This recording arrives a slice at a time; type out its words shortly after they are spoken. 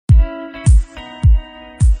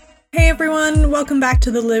Hey everyone, welcome back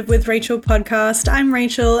to the Live with Rachel podcast. I'm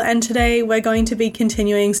Rachel, and today we're going to be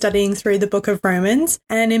continuing studying through the book of Romans.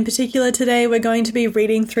 And in particular today, we're going to be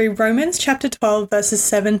reading through Romans chapter 12, verses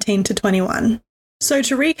 17 to 21. So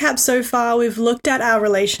to recap so far, we've looked at our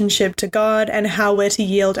relationship to God and how we're to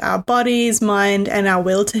yield our bodies, mind, and our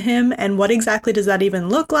will to Him, and what exactly does that even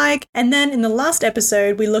look like. And then in the last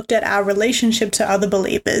episode, we looked at our relationship to other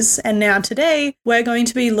believers. And now today, we're going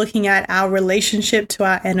to be looking at our relationship to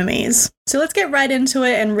our enemies. So let's get right into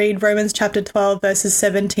it and read Romans chapter 12, verses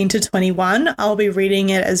 17 to 21. I'll be reading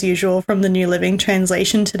it as usual from the New Living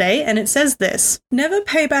Translation today, and it says this: "Never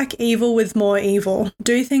pay back evil with more evil.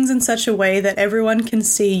 Do things in such a way that everyone can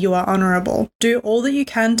see you are honorable. Do all that you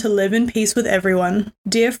can to live in peace with everyone.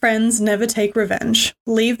 Dear friends, never take revenge.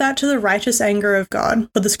 Leave that to the righteous anger of God.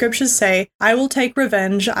 For the scriptures say, 'I will take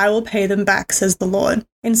revenge, I will pay them back,' says the Lord.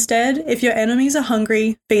 Instead, if your enemies are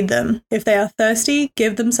hungry, feed them. If they are thirsty,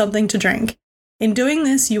 give them something to drink. In doing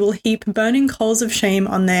this, you will heap burning coals of shame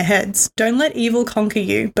on their heads. Don't let evil conquer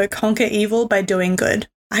you, but conquer evil by doing good."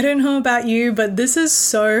 I don't know about you, but this is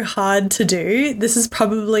so hard to do. This is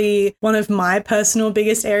probably one of my personal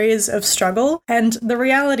biggest areas of struggle. And the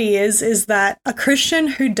reality is that a Christian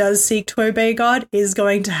who does seek to obey God is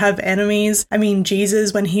going to have enemies. I mean,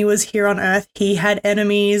 Jesus, when he was here on earth, he had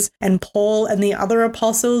enemies. And Paul and the other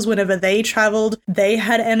apostles, whenever they traveled, they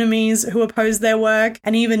had enemies who opposed their work.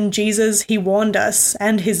 And even Jesus, he warned us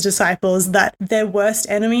and his disciples that their worst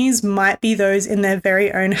enemies might be those in their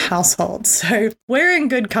very own household. So we're in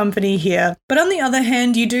good company here. But on the other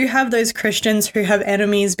hand, you do have those Christians who have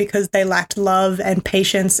enemies because they lacked love and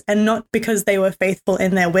patience and not because they were faithful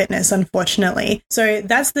in their witness, unfortunately. So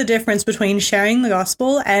that's the difference between sharing the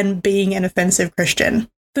gospel and being an offensive Christian.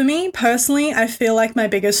 For me personally, I feel like my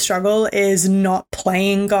biggest struggle is not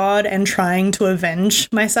playing God and trying to avenge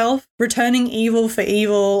myself. Returning evil for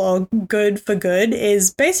evil or good for good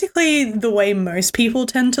is basically the way most people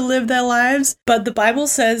tend to live their lives. But the Bible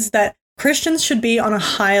says that Christians should be on a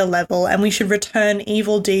higher level and we should return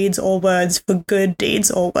evil deeds or words for good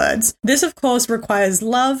deeds or words. This, of course, requires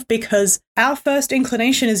love because our first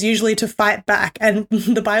inclination is usually to fight back, and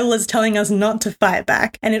the Bible is telling us not to fight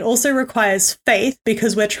back. And it also requires faith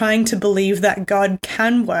because we're trying to believe that God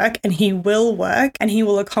can work and He will work and He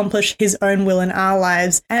will accomplish His own will in our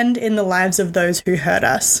lives and in the lives of those who hurt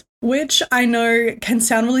us. Which I know can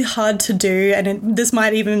sound really hard to do, and this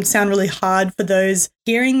might even sound really hard for those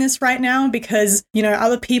hearing this right now because, you know,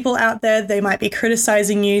 other people out there, they might be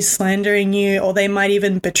criticizing you, slandering you, or they might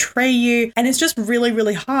even betray you, and it's just really,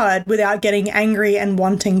 really hard without getting angry and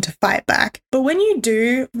wanting to fight back. But when you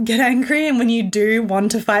do get angry and when you do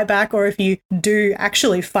want to fight back, or if you do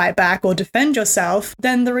actually fight back or defend yourself,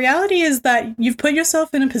 then the reality is that you've put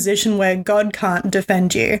yourself in a position where God can't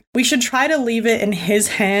defend you. We should try to leave it in His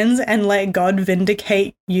hands and let God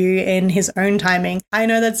vindicate you in His own timing. I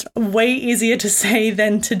know that's way easier to say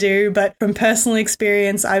than to do, but from personal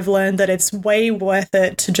experience, I've learned that it's way worth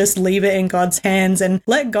it to just leave it in God's hands and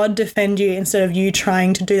let God defend you instead of you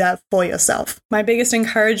trying to do that for yourself. My biggest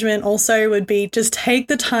encouragement also would be just take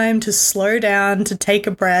the time to slow down, to take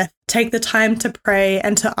a breath, take the time to pray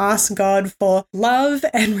and to ask God for love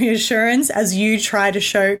and reassurance as you try to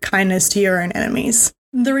show kindness to your own enemies.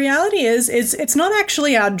 The reality is it's not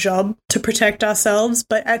actually our job to protect ourselves,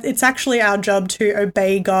 but it's actually our job to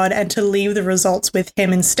obey God and to leave the results with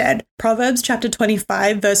Him instead. Proverbs chapter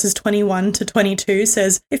 25, verses 21 to 22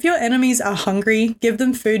 says, "If your enemies are hungry, give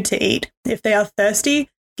them food to eat. If they are thirsty,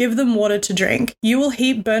 give them water to drink. You will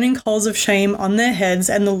heap burning coals of shame on their heads,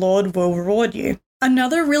 and the Lord will reward you."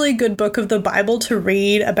 Another really good book of the Bible to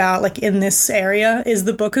read about, like in this area, is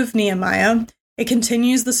the book of Nehemiah. It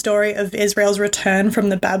continues the story of Israel's return from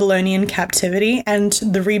the Babylonian captivity and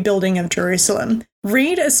the rebuilding of Jerusalem.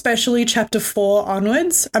 Read especially chapter 4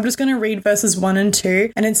 onwards. I'm just going to read verses 1 and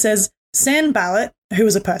 2, and it says, "Sanballat, who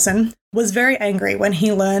was a person, was very angry when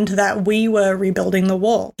he learned that we were rebuilding the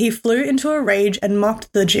wall. He flew into a rage and mocked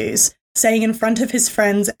the Jews, saying in front of his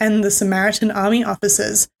friends and the Samaritan army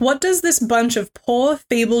officers, 'What does this bunch of poor,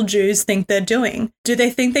 feeble Jews think they're doing? Do they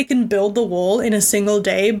think they can build the wall in a single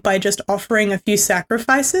day by just offering a few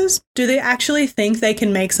sacrifices? Do they actually think they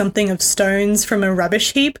can make something of stones from a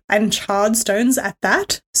rubbish heap, and charred stones at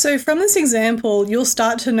that?'" So from this example, you'll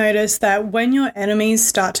start to notice that when your enemies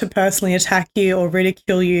start to personally attack you or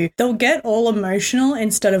ridicule you, they'll get all emotional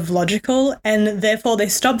instead of logical, and therefore they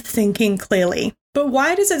stop thinking clearly. But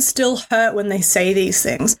why does it still hurt when they say these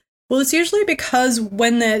things? Well, it's usually because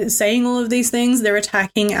when they're saying all of these things, they're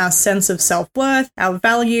attacking our sense of self-worth, our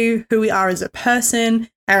value, who we are as a person,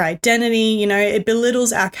 our identity, it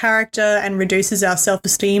belittles our character and reduces our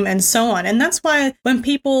self-esteem and so on. And that's why when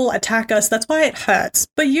people attack us, that's why it hurts.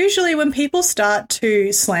 But usually when people start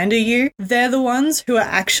to slander you, they're the ones who are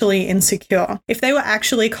actually insecure. If they were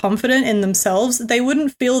actually confident in themselves, they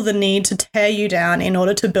wouldn't feel the need to tear you down in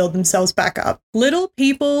order to build themselves back up. Little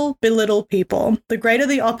people belittle people. The greater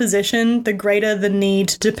the opposition, the greater the need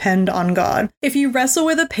to depend on God. If you wrestle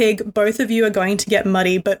with a pig, both of you are going to get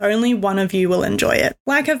muddy, but only one of you will enjoy it.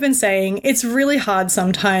 Like I've been saying, it's really hard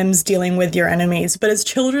sometimes dealing with your enemies, but as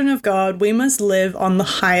children of God, we must live on the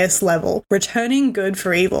highest level, returning good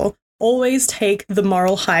for evil. Always take the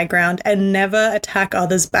moral high ground and never attack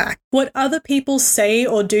others back. What other people say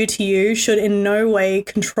or do to you should in no way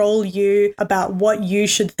control you about what you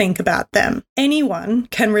should think about them. Anyone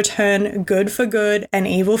can return good for good and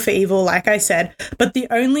evil for evil, like I said, but the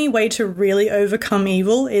only way to really overcome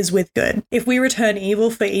evil is with good. If we return evil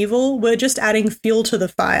for evil, we're just adding fuel to the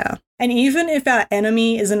fire. And even if our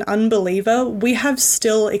enemy is an unbeliever, we have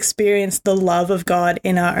still experienced the love of God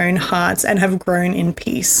in our own hearts and have grown in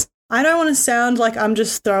peace. I don't want to sound like I'm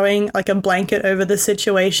just throwing like a blanket over the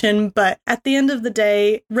situation, but at the end of the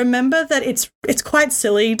day, remember that it's quite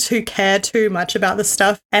silly to care too much about the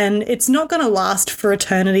stuff, and it's not going to last for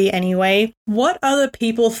eternity anyway. What other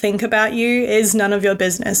people think about you is none of your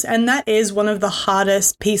business, and that is one of the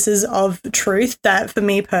hardest pieces of truth that for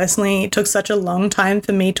me personally took such a long time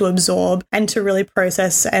for me to absorb and to really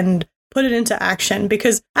process and put it into action,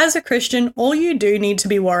 because as a Christian, all you do need to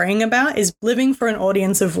be worrying about is living for an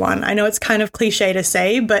audience of one. I know it's kind of cliche to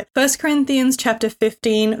say, but 1 Corinthians chapter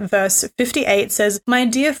 15, verse 58 says, "My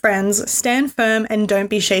dear friends, stand firm and don't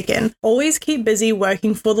be shaken. Always keep busy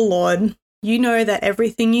working for the Lord. You know that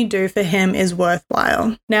everything you do for him is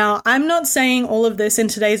worthwhile." Now, I'm not saying all of this in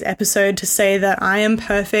today's episode to say that I am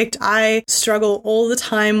perfect. I struggle all the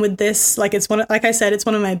time with this. Like I said, it's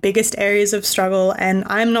one of my biggest areas of struggle, and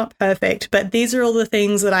I'm not perfect, but these are all the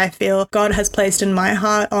things that I feel God has placed in my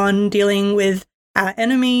heart on dealing with our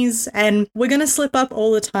enemies, and we're going to slip up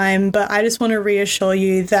all the time, but I just want to reassure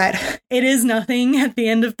you that it is nothing at the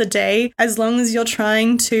end of the day, as long as you're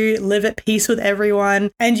trying to live at peace with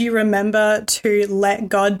everyone and you remember to let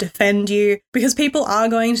God defend you, because people are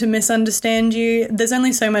going to misunderstand you. There's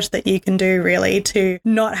only so much that you can do really to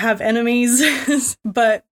not have enemies.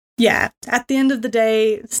 But yeah, at the end of the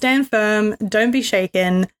day, stand firm, don't be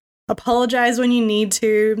shaken. Apologize when you need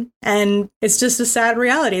to, and it's just a sad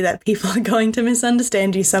reality that people are going to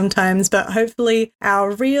misunderstand you sometimes, but hopefully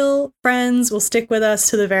our real friends will stick with us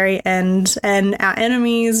to the very end, and our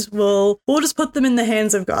enemies we'll just put them in the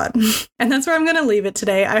hands of God. And that's where I'm going to leave it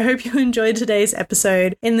today. I hope you enjoyed today's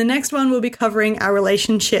episode. In the next one, we'll be covering our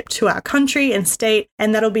relationship to our country and state,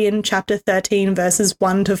 and that'll be in chapter 13, verses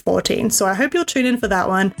 1 to 14. So I hope you'll tune in for that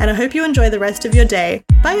one, and I hope you enjoy the rest of your day.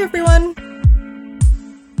 Bye, everyone!